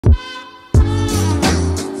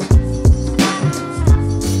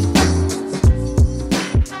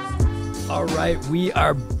right, we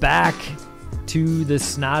are back to the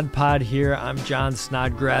Snod Pod here. I'm John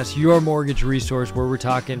Snodgrass, your mortgage resource, where we're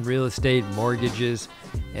talking real estate, mortgages,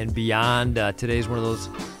 and beyond. Today's one of those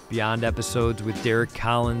beyond episodes with Derek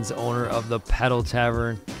Collins, owner of the Pedal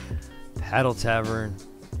Tavern,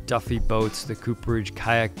 Duffy Boats, the Cooperage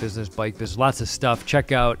kayak business, bike business, lots of stuff.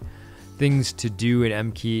 Check out things to do at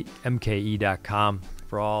mke.com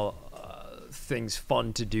for all things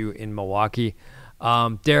fun to do in Milwaukee.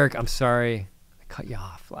 Derek, I'm sorry I cut you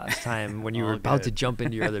off last time when you were about to jump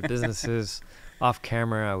into your other businesses off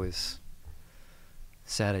camera. I was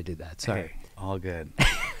sad I did that. Sorry. Hey, all good.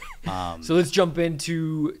 So let's jump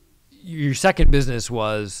into your second business.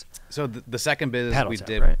 Was so the second business Pedal we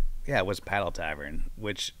Tavern, did, right? Yeah, it was Pedal Tavern.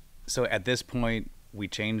 Which so at this point we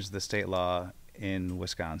changed the state law in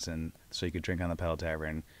Wisconsin so you could drink on the Pedal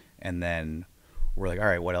Tavern, and then we're like, all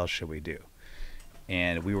right, what else should we do?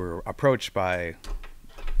 And we were approached by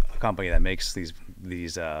a company that makes these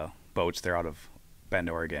boats. They're out of Bend,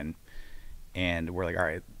 Oregon, and we're like, all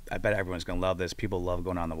right, I bet everyone's gonna love this. People love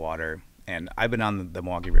going on the water. And I've been on the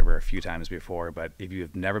Milwaukee River a few times before, but if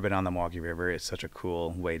you've never been on the Milwaukee River, it's such a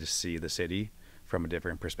cool way to see the city from a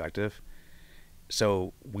different perspective.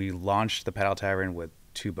 So we launched the Pedal Tavern with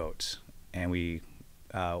 2 boats, and we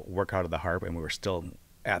work out of the Harp, and we were still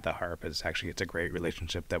at the Harp. It's a great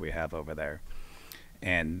relationship that we have over there.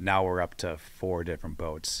 And now we're up to 4 different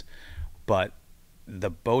boats. But the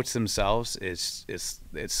boats themselves, it's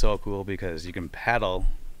so cool because you can paddle,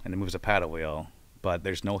 and it moves a paddle wheel, but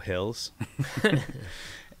there's no hills.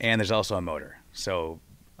 And there's also a motor. So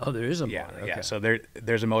there is a motor. Okay. Yeah. So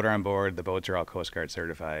there's a motor on board. The boats are all Coast Guard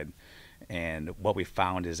certified. And what we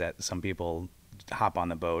found is that some people hop on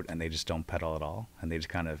the boat and they just don't pedal at all, and they just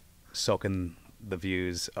kind of soak in the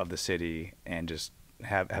views of the city and just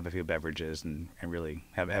have a few beverages and really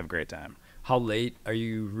have a great time. How late are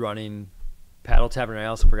you running Pedal Tavern? I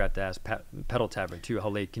also forgot to ask Pedal Tavern too. How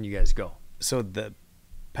late can you guys go? So the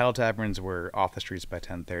Pedal Taverns were off the streets by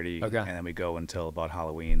 10:30, okay, and then we go until about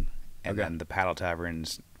Halloween. And then the Pedal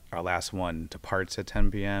Taverns, our last one departs at 10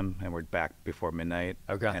 p.m. and we're back before midnight.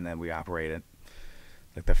 Okay. And then we operate it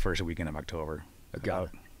like the first weekend of October. Okay.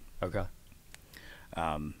 Okay.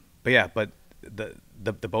 But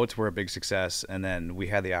the boats were a big success, and then we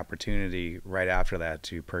had the opportunity right after that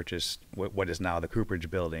to purchase what is now the Cooperage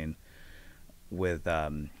building with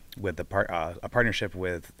a partnership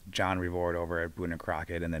with John Revord over at Boone and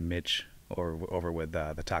Crockett, and then Mitch over with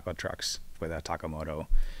the taco trucks with Takamoto,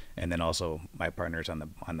 and then also my partners on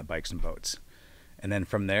the bikes and boats. And then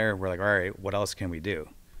from there we're like, all right, what else can we do?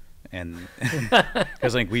 And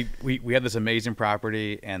because like we have this amazing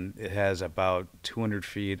property, and it has about 200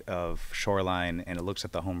 feet of shoreline, and it looks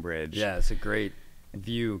at the home bridge. Yeah, it's a great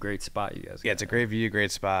view, great spot you guys got. Yeah, it's a great view,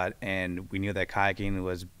 great spot, and we knew that kayaking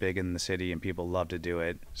was big in the city and people love to do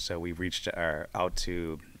it. So we reached out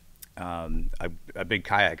to a big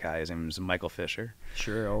kayak guy. His name is Michael Fisher.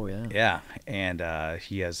 Sure. Oh yeah. Yeah, and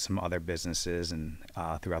he has some other businesses and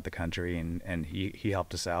throughout the country, and he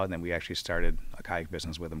helped us out, and then we actually started a kayak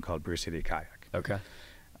business with him called Brew City Kayak. Okay.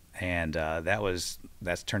 And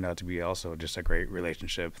that's turned out to be also just a great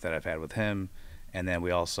relationship that I've had with him. And then we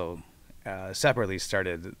also separately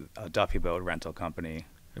started a Duffy Boat rental company.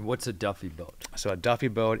 And what's a Duffy Boat? So a Duffy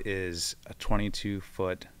Boat is a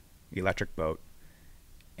 22-foot electric boat,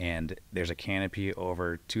 and there's a canopy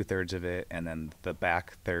over 2/3 of it, and then the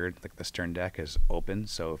back third, like the stern deck, is open.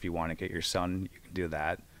 So if you want to get your sun, you can do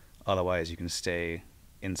that. Otherwise, you can stay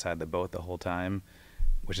inside the boat the whole time,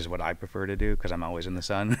 which is what I prefer to do because I'm always in the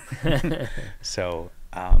sun. So,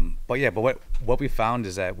 but what we found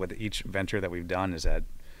is that with each venture that we've done is that,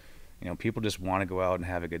 people just want to go out and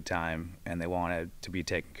have a good time, and they want it to be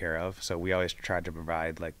taken care of. So we always try to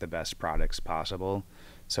provide like the best products possible.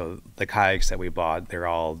 So the kayaks that we bought, they're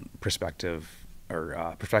all Perspective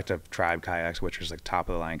Tribe kayaks, which is like top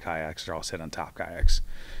of the line kayaks. They're all sit on top kayaks.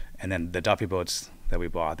 And then the Duffy Boats that we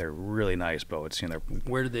bought, they're really nice boats.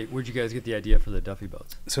 Where'd you guys get the idea for the Duffy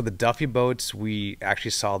Boats? So the Duffy Boats, we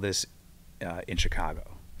actually saw this in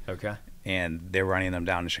Chicago. Okay. And they're running them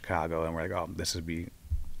down in Chicago, and we're like, oh, this would be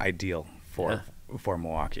ideal for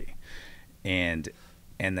Milwaukee.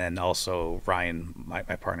 And then also Ryan, my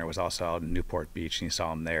partner, was also out in Newport Beach, and he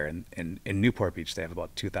saw them there. And in Newport Beach, they have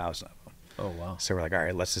about 2,000 of them. Oh, wow. So we're like, all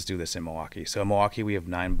right, let's just do this in Milwaukee. So in Milwaukee, we have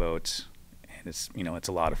 9 boats, and it's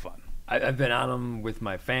a lot of fun. I've been on them with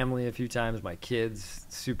my family a few times, my kids,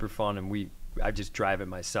 super fun, and I just drive it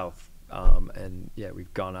myself. And yeah,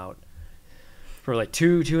 we've gone out for like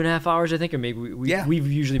 2.5 hours, I think, or maybe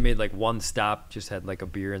we've usually made like one stop, just had like a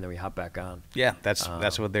beer, and then we hop back on. Yeah, that's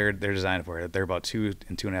what they're designed for. They're about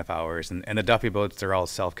 2.5 hours, and the Duffy boats, they're all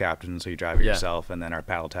self-captained, so you drive it yourself, and then our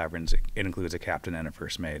Pedal Taverns, it includes a captain and a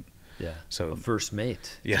first mate. Yeah. So a first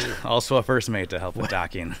mate. Yeah. Too. Also a first mate to help with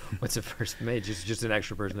docking. What's a first mate? Just an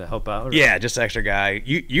extra person to help out? Or? Yeah, just an extra guy.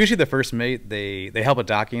 Usually the first mate, they help with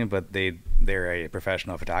docking, but they're a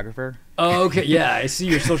professional photographer. Oh, okay. Yeah, I see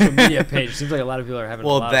your social media page. Seems like a lot of people are having a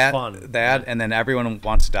lot of fun. And then everyone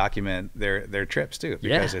wants to document their trips too,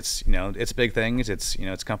 because it's it's big things. It's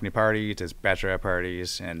it's company parties, it's bachelorette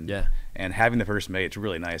parties, and having the first mate, it's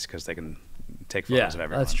really nice because they can take photos of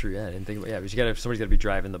everyone. That's true. Yeah, I didn't think about but somebody's got to be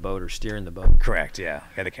driving the boat or steering the boat. Correct. Yeah,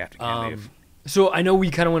 the captain can't leave. So I know we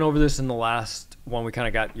kind of went over this in the last one. We kind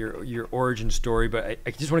of got your origin story, but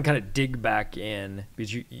I just want to kind of dig back in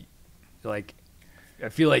because you like, I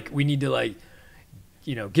feel like we need to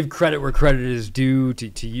give credit where credit is due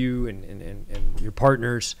to you and your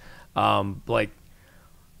partners. Like,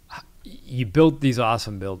 you built these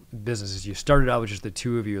awesome businesses. You started out with just the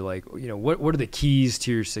two of you. Like, what are the keys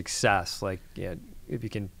to your success? Like, if you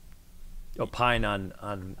can opine on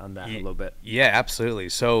that a little bit. Yeah, absolutely.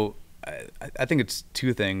 So I think it's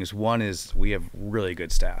two things. One is we have really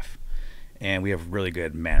good staff, and we have really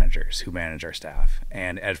good managers who manage our staff.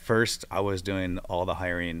 And at first, I was doing all the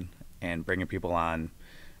hiring and bringing people on,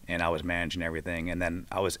 and I was managing everything. And then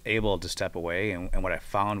I was able to step away, and what I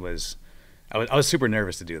found was I was super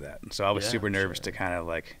nervous to do that. So I was super nervous to kind of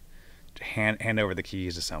like hand over the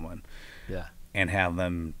keys to someone, and have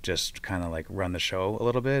them just kind of like run the show a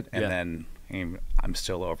little bit. And then I'm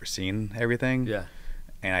still overseeing everything. Yeah.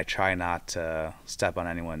 And I try not to step on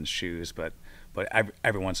anyone's shoes, but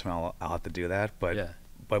every once in a while I'll have to do that.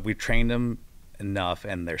 But we trained them enough,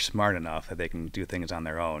 and they're smart enough that they can do things on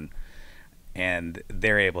their own, and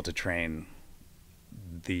they're able to train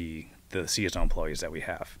the seasonal employees that we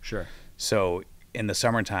have. Sure. So in the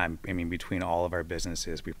summertime, between all of our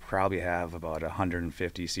businesses, we probably have about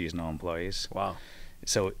 150 seasonal employees. Wow.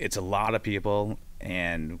 So it's a lot of people,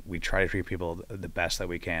 and we try to treat people the best that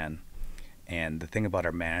we can. And the thing about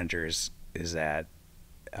our managers is that,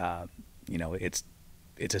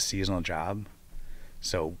 it's a seasonal job.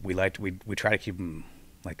 So we try to keep them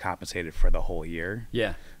like compensated for the whole year.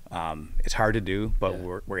 Yeah. It's hard to do, but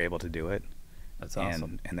we're able to do it. That's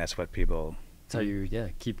awesome. And that's what people. That's how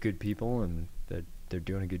you keep good people, and they're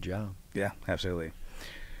doing a good job. Yeah, absolutely.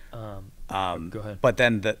 Go ahead. But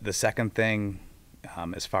then the second thing,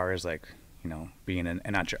 as far as like being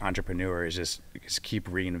an entrepreneur, is just keep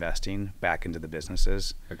reinvesting back into the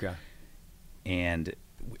businesses. Okay. And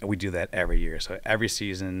we do that every year. So every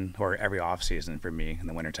season, or every off season for me in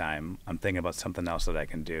the wintertime, I'm thinking about something else that I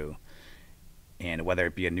can do. And whether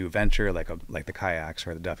it be a new venture like the kayaks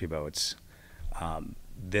or the Duffy boats,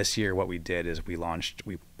 this year what we did is we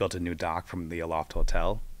built a new dock from the Aloft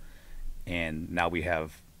Hotel, and now we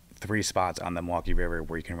have 3 spots on the Milwaukee River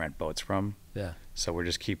where you can rent boats from. Yeah. So we're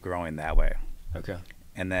just keep growing that way. Okay.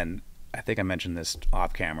 And then I think I mentioned this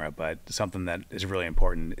off camera, but something that is really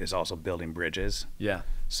important is also building bridges. Yeah.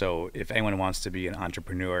 So if anyone wants to be an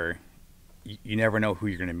entrepreneur, you never know who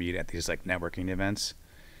you're going to meet at these like networking events,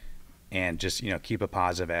 and just keep a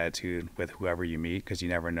positive attitude with whoever you meet, because you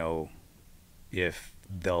never know if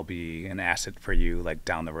they'll be an asset for you like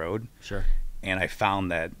down the road. Sure. And I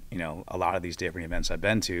found that a lot of these different events I've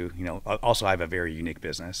been to, also I have a very unique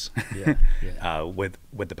business. With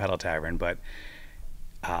the Pedal Tavern, but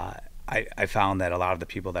I found that a lot of the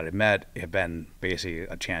people that I've met have been basically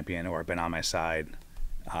a champion or been on my side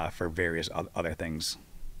for various other things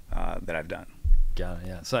that I've done. Got it.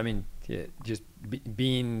 Yeah. So just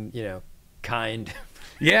being kind.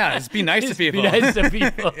 Yeah, it's be nice to people. Be nice to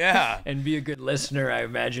people. Yeah. And be a good listener, I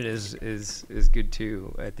imagine, is good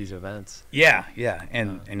too at these events. Yeah, yeah.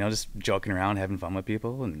 And just joking around, having fun with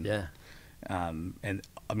people, and and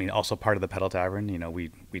also part of the Pedal Tavern,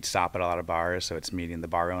 we'd stop at a lot of bars, so it's meeting the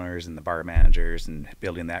bar owners and the bar managers and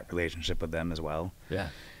building that relationship with them as well. Yeah.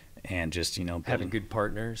 And just having good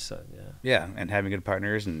partners. Yeah, and having good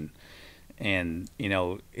partners, and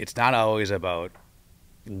it's not always about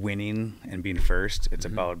winning and being first. It's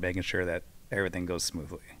about making sure that everything goes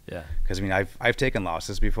smoothly. Yeah. Because I've taken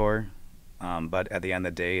losses before, but at the end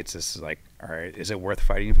of the day, it's just like, all right, is it worth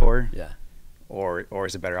fighting for? Yeah. Or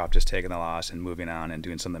is it better off just taking the loss and moving on and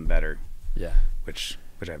doing something better? Yeah. Which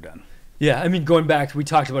I've done. Yeah, going back, we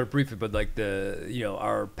talked about it briefly, but like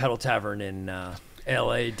our Pedal Tavern in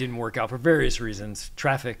LA didn't work out for various reasons.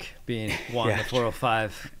 Traffic being one, the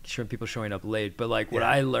 405, people showing up late. But like what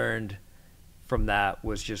I learned from that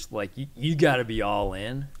was just like you got to be all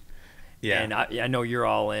in. Yeah. And I know you're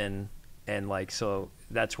all in, And like, so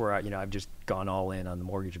that's where I've just gone all in on the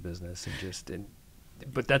mortgage business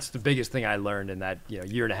but that's the biggest thing I learned in that,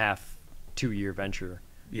 year and a half, 2-year venture.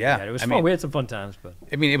 Yeah. It was fun. We had some fun times, but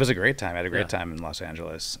I mean, it was a great time. I had a great time in Los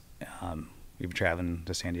Angeles. We've been traveling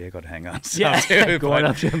to San Diego to hang out. Too, going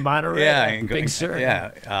up to Monterey. Yeah. Big Sur.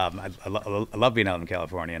 Yeah. I love being out in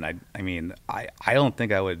California. And I don't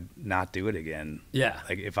think I would not do it again. Yeah.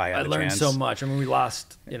 Like if I had a learned chance. so much. I mean, we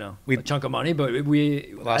lost, a chunk of money, but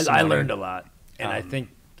I learned a lot. And I think,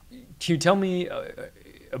 can you tell me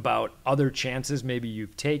about other chances maybe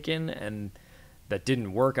you've taken and that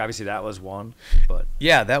didn't work? Obviously that was one, but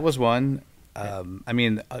yeah, that was one.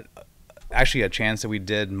 Actually, a chance that we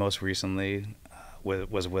did most recently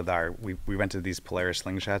was with we rented these Polaris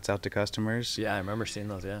slingshots out to customers. Yeah, I remember seeing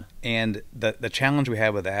those. Yeah, and the challenge we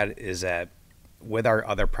had with that is that with our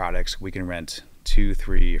other products, we can rent 2,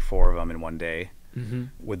 3, 4 of them in one day. Mm-hmm.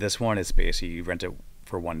 With this one, it's basically you rent it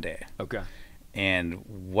for one day. Okay. And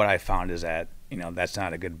what I found is that that's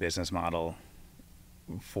not a good business model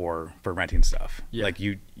for renting stuff. Yeah. Like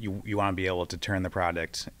you want to be able to turn the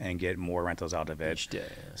product and get more rentals out of it. Each day,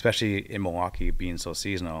 yeah. Especially in Milwaukee being so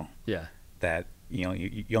seasonal. Yeah. That you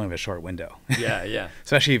only have a short window. Yeah, yeah.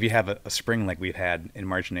 Especially if you have a spring like we've had in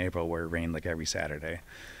March and April where it rained like every Saturday.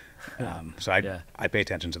 So I pay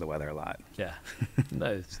attention to the weather a lot. Yeah.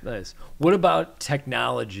 Nice. What about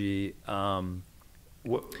technology?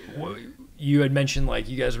 You had mentioned like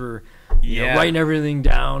you guys were writing everything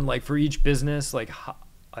down like for each business, how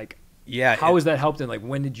has that helped, and like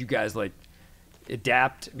when did you guys like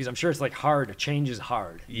adapt? Because I'm sure it's like hard. Change is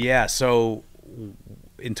hard. Yeah. So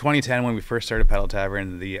in 2010, when we first started Pedal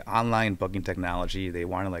Tavern, the online booking technology, they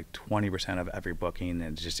wanted like 20% of every booking,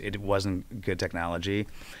 and it wasn't good technology.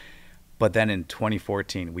 But then in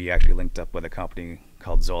 2014, we actually linked up with a company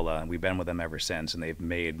called Zola, and we've been with them ever since, and they've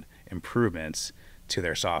made improvements to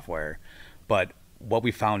their software. But what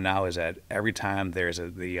we found now is that every time there's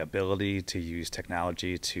the ability to use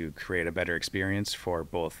technology to create a better experience for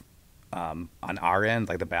both on our end,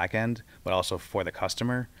 like the back end, but also for the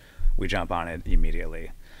customer, we jump on it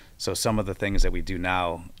immediately. So some of the things that we do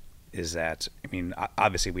now is that,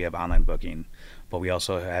 obviously we have online booking, but we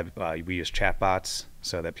also have, we use chatbots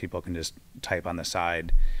so that people can just type on the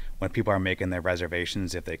side. When people are making their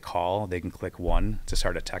reservations, if they call, they can click 1 to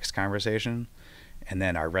start a text conversation. And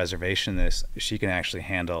then our reservationist, she can actually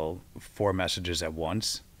handle 4 messages at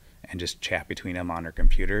once and just chat between them on her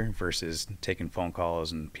computer versus taking phone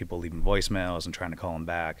calls and people leaving voicemails and trying to call them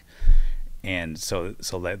back. And so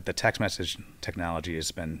the text message technology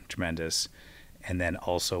has been tremendous. And then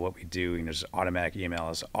also what we do, there's automatic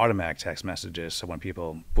emails, automatic text messages. So when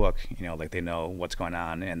people book, like they know what's going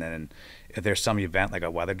on. And then if there's some event like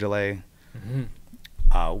a weather delay,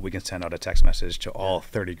 we can send out a text message to all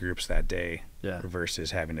 30 groups that day versus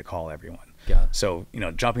having to call everyone. So,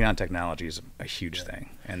 jumping on technology is a huge thing.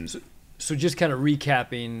 And so just kind of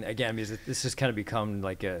recapping again, because this has kind of become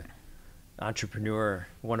like a entrepreneur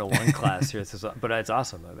 101 class here. But it's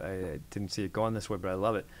awesome. I didn't see it going this way, but I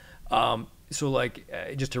love it. So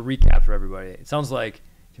just to recap for everybody, it sounds like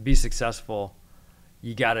to be successful,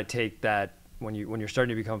 you got to take that when you're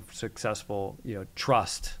starting to become successful,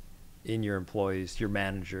 trust in your employees, your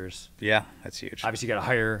managers. Yeah, that's huge. Obviously, you got to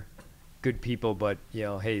hire good people, but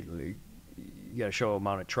hey, you got to show an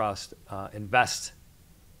amount of trust. Invest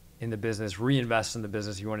in the business, reinvest in the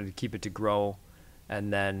business. You wanted to keep it to grow,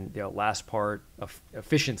 and then last part of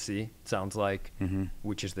efficiency. It sounds like,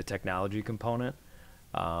 which is the technology componment.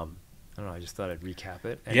 I don't know. I just thought I'd recap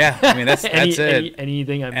it. Yeah, that's it.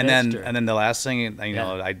 Anything I missed? And then the last thing,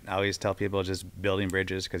 I always tell people just building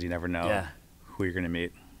bridges because you never know who you're going to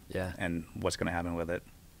meet. Yeah. And what's going to happen with it.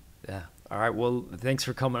 Yeah. All right. Well, thanks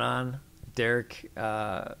for coming on, Derek.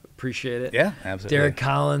 Appreciate it. Yeah, absolutely. Derek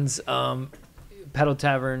Collins, Pedal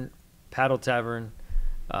Tavern,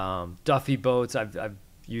 Duffy Boats. I've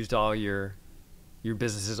used all your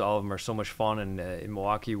businesses. All of them are so much fun. And in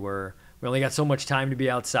Milwaukee, we only got so much time to be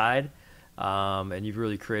outside. And you've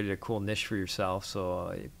really created a cool niche for yourself.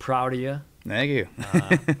 So proud of you. Thank you.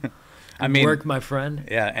 Work, my friend.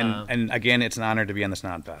 Yeah, and again, it's an honor to be on the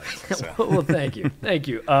Snod Pod. So. Well, thank you.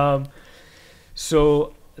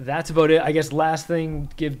 So that's about it. I guess last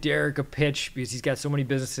thing, give Derek a pitch because he's got so many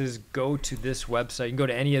businesses. Go to this website. You can go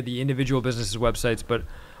to any of the individual businesses' websites, but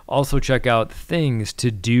also check out Things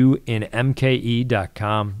to Do in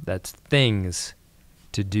MKE.com. That's Things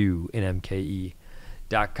to Do in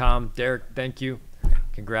MKE.com. Derek, thank you.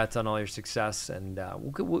 Congrats on all your success, and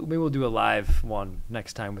maybe we'll do a live one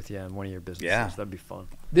next time with you on one of your businesses. Yeah. That'd be fun.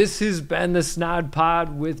 This has been the Snod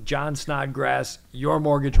Pod with John Snodgrass, your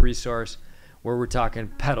mortgage resource, where we're talking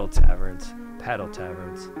pedal taverns.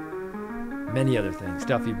 many other things.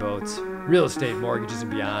 Duffy Boats, real estate, mortgages,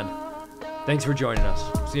 and beyond. Thanks for joining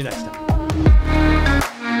us. See you next time.